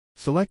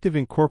Selective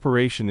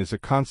incorporation is a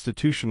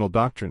constitutional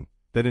doctrine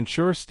that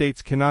ensures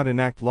states cannot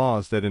enact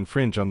laws that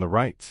infringe on the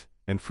rights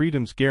and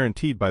freedoms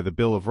guaranteed by the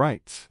Bill of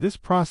Rights. This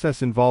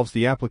process involves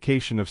the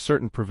application of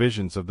certain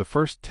provisions of the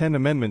first 10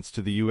 amendments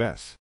to the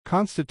U.S.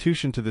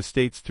 Constitution to the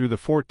states through the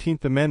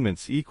 14th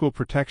Amendment's equal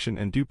protection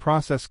and due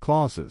process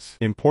clauses.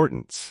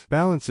 Importance: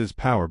 balances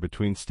power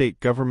between state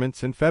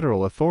governments and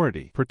federal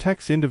authority,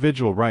 protects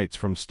individual rights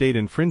from state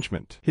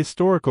infringement.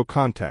 Historical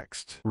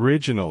context: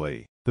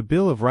 originally, the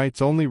Bill of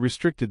Rights only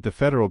restricted the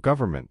federal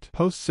government.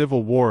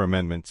 Post-Civil War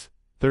amendments,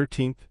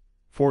 13th,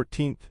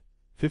 14th,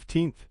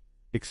 15th,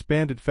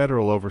 expanded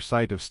federal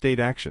oversight of state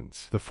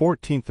actions. The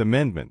 14th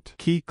Amendment.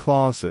 Key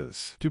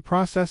clauses: Due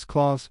Process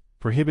Clause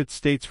prohibits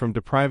states from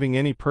depriving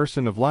any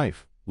person of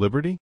life,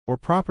 liberty, or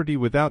property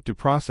without due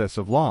process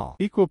of law.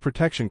 Equal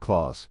Protection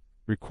Clause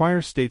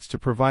requires states to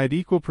provide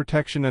equal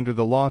protection under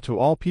the law to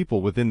all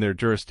people within their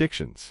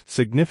jurisdictions.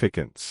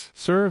 Significance: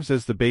 serves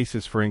as the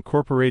basis for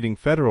incorporating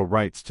federal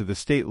rights to the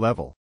state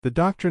level. The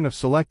doctrine of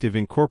selective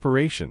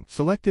incorporation.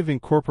 Selective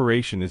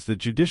incorporation is the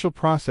judicial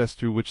process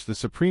through which the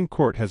Supreme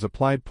Court has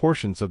applied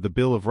portions of the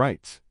Bill of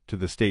Rights to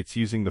the states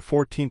using the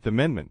 14th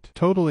Amendment.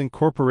 Total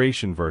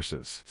incorporation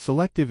versus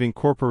selective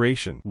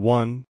incorporation.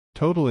 1.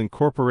 Total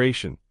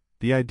incorporation,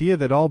 the idea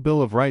that all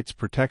Bill of Rights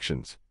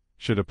protections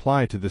should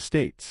apply to the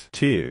states.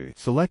 2.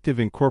 Selective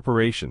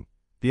incorporation,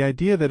 the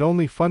idea that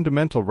only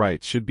fundamental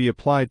rights should be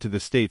applied to the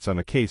states on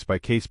a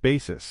case-by-case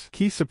basis.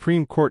 Key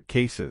Supreme Court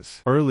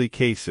cases. Early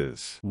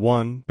cases.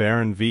 1.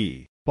 Barron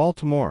v.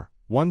 Baltimore,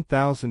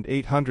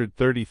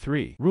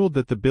 1833, ruled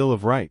that the Bill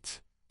of Rights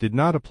did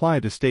not apply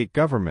to state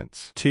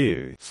governments.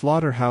 2.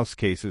 Slaughterhouse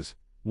cases,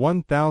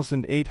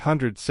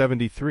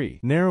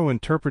 1873, narrow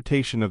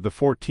interpretation of the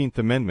 14th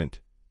Amendment,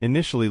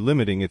 initially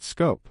limiting its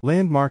scope.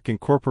 Landmark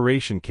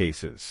incorporation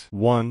cases.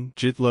 1.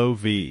 Jitlow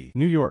v.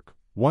 New York,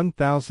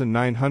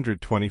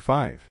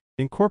 1925,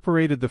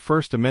 incorporated the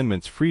First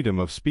Amendment's freedom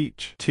of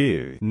speech.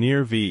 2.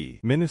 Neer v.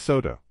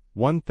 Minnesota,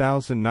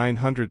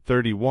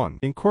 1931,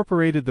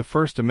 incorporated the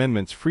First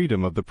Amendment's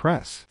freedom of the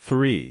press.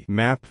 3.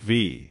 Mapp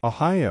v.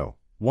 Ohio,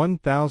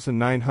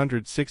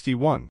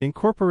 1961,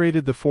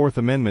 incorporated the Fourth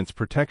Amendment's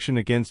protection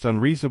against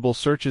unreasonable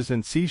searches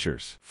and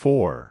seizures.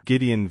 4.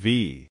 Gideon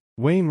v.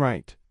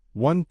 Wainwright,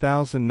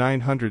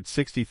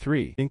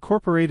 1963,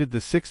 incorporated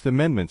the Sixth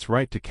Amendment's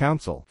right to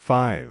counsel.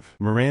 5.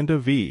 Miranda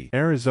v.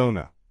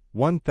 Arizona,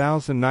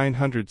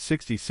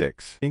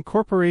 1966,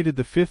 incorporated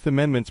the Fifth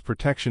Amendment's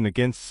protection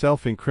against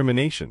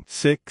self-incrimination.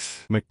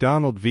 6.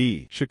 McDonald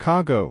v.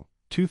 Chicago,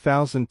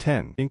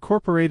 2010,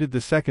 incorporated the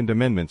Second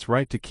Amendment's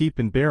right to keep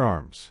and bear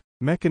arms.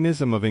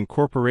 Mechanism of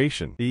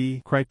incorporation.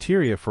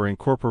 Criteria for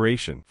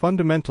incorporation.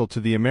 Fundamental to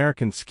the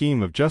American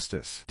scheme of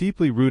justice.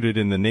 Deeply rooted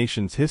in the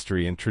nation's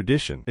history and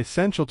tradition.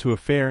 Essential to a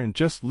fair and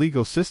just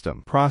legal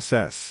system.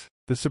 Process.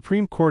 The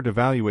Supreme Court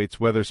evaluates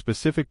whether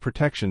specific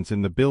protections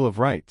in the Bill of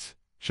Rights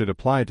should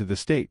apply to the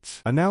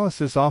states.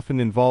 Analysis often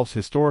involves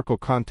historical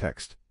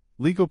context,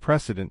 legal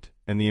precedent,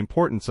 and the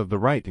importance of the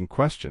right in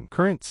question.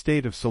 Current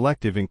state of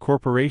selective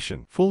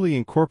incorporation. Fully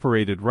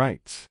incorporated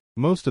rights.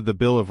 Most of the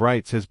Bill of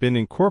Rights has been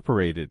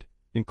incorporated,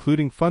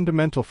 including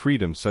fundamental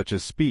freedoms such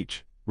as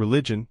speech,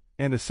 religion,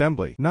 and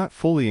assembly. Not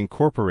fully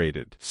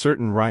incorporated.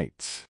 Certain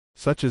rights,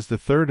 such as the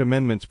Third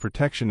Amendment's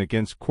protection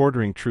against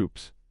quartering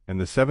troops,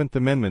 and the Seventh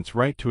Amendment's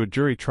right to a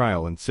jury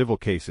trial in civil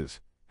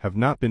cases, have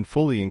not been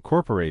fully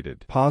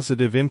incorporated.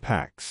 Positive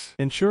impacts.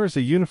 Ensures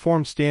a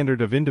uniform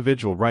standard of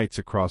individual rights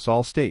across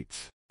all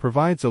states.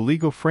 Provides a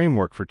legal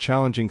framework for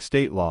challenging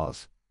state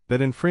laws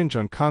that infringe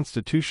on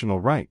constitutional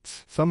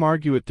rights. Some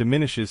argue it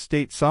diminishes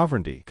state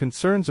sovereignty.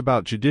 Concerns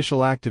about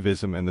judicial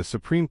activism and the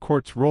Supreme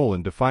Court's role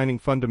in defining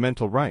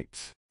fundamental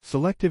rights.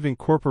 Selective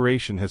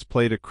incorporation has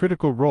played a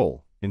critical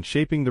role in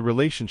shaping the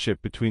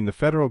relationship between the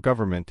federal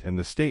government and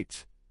the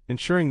states,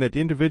 ensuring that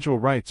individual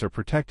rights are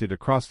protected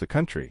across the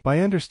country.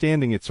 By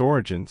understanding its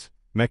origins,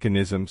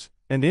 mechanisms,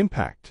 and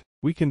impact,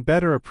 we can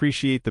better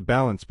appreciate the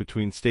balance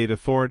between state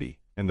authority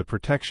and the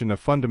protection of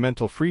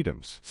fundamental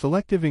freedoms.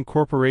 Selective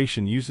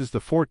incorporation uses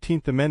the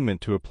 14th Amendment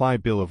to apply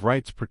Bill of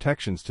Rights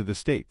protections to the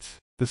states.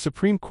 The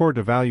Supreme Court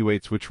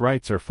evaluates which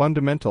rights are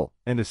fundamental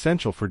and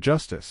essential for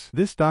justice.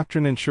 This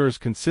doctrine ensures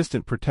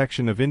consistent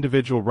protection of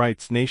individual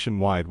rights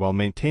nationwide while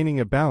maintaining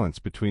a balance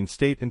between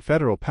state and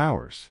federal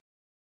powers.